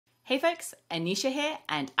Hey folks, Anisha here,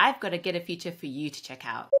 and I've got a GitHub feature for you to check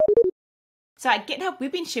out. So at GitHub,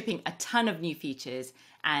 we've been shipping a ton of new features,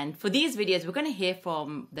 and for these videos, we're going to hear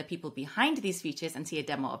from the people behind these features and see a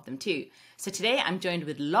demo of them too. So today I'm joined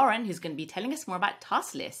with Lauren, who's going to be telling us more about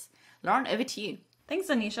task lists. Lauren, over to you. Thanks,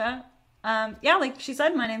 Anisha. Yeah, like she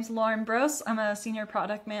said, my name's Lauren Brose. I'm a senior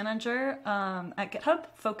product manager at GitHub,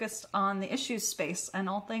 focused on the issues space and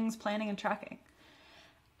all things planning and tracking.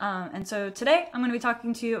 And so today I'm going to be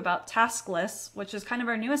talking to you about task lists, which is kind of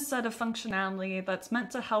our newest set of functionality that's meant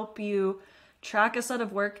to help you track a set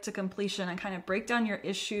of work to completion and kind of break down your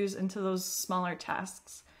issues into those smaller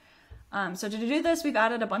tasks. So to do this, we've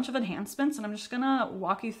added a bunch of enhancements, and I'm just going to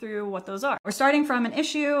walk you through what those are. We're starting from an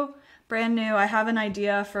issue, brand new. I have an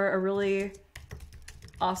idea for a really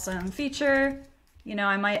awesome feature. You know,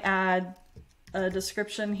 I might add a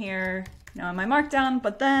description here, you know, in my markdown,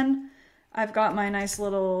 but then I've got my nice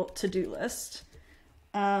little to-do list.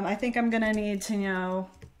 I think I'm gonna need to, you know,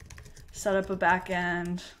 set up a back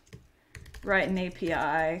end, write an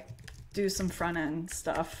API, do some front end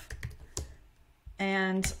stuff.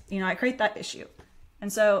 And, you know, I create that issue.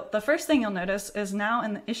 And so the first thing you'll notice is now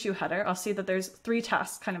in the issue header, I'll see that there's 3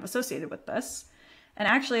 tasks kind of associated with this. And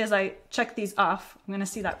actually, as I check these off, I'm gonna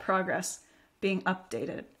see that progress being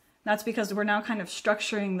updated. That's because we're now kind of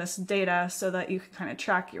structuring this data so that you can kind of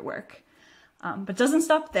track your work. But it doesn't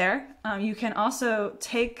stop there. You can also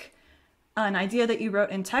take an idea that you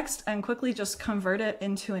wrote in text and quickly just convert it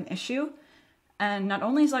into an issue. And not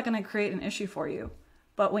only is that going to create an issue for you,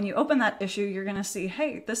 but when you open that issue, you're going to see,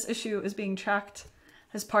 hey, this issue is being tracked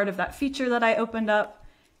as part of that feature that I opened up.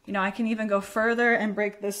 You know, I can even go further and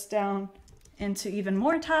break this down into even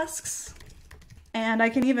more tasks. And I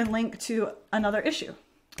can even link to another issue.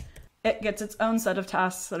 It gets its own set of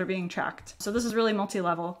tasks that are being tracked. So this is really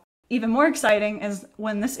multi-level. Even more exciting is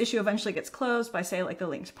when this issue eventually gets closed by, say, like the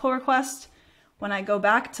linked pull request. When I go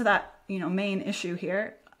back to that, you know, main issue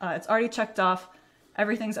here, it's already checked off,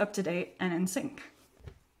 everything's up to date and in sync.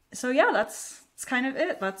 So yeah, that's kind of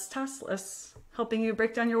it. That's task lists, helping you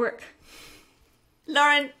break down your work.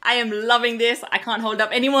 Lauren, I am loving this. I can't hold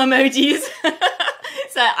up any more emojis.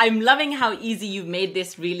 So I'm loving how easy you've made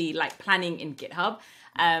this really like planning in GitHub.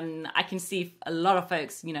 I can see a lot of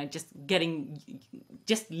folks, you know,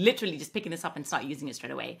 literally picking this up and start using it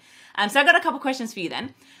straight away. So I've got a couple questions for you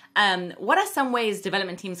then. What are some ways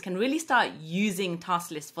development teams can really start using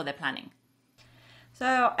task lists for their planning?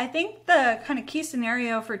 So I think the kind of key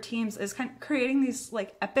scenario for teams is kind of creating these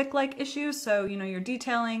like epic-like issues. So, you know, you're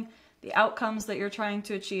detailing the outcomes that you're trying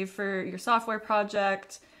to achieve for your software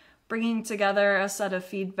project, bringing together a set of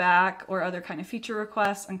feedback or other kind of feature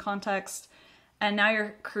requests and context. And now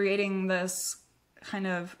you're creating this kind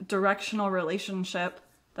of directional relationship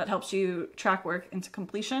that helps you track work into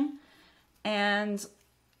completion. And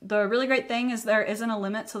the really great thing is there isn't a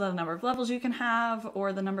limit to the number of levels you can have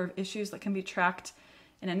or the number of issues that can be tracked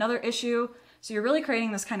in another issue. So you're really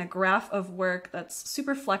creating this kind of graph of work that's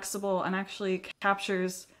super flexible and actually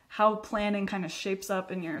captures how planning kind of shapes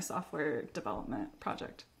up in your software development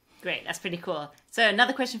project. Great, that's pretty cool. So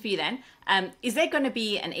another question for you then. Is there going to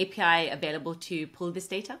be an API available to pull this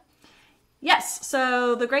data? Yes,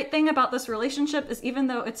 so the great thing about this relationship is even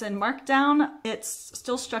though it's in Markdown, it's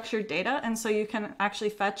still structured data. And so you can actually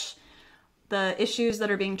fetch the issues that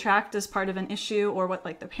are being tracked as part of an issue or what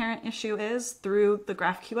like the parent issue is through the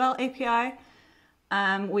GraphQL API.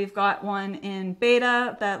 We've got one in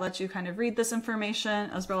beta that lets you kind of read this information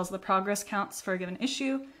as well as the progress counts for a given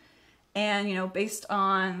issue. And, you know, based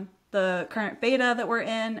on the current beta that we're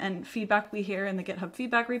in and feedback we hear in the GitHub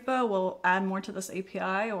feedback repo, we'll add more to this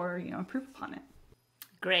API or, you know, improve upon it.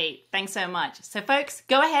 Great. Thanks so much. So folks,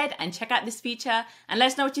 go ahead and check out this feature and let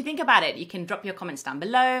us know what you think about it. You can drop your comments down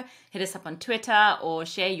below, hit us up on Twitter, or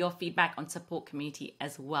share your feedback on support community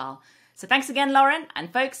as well. So thanks again, Lauren.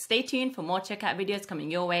 And folks, stay tuned for more checkout videos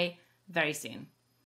coming your way very soon.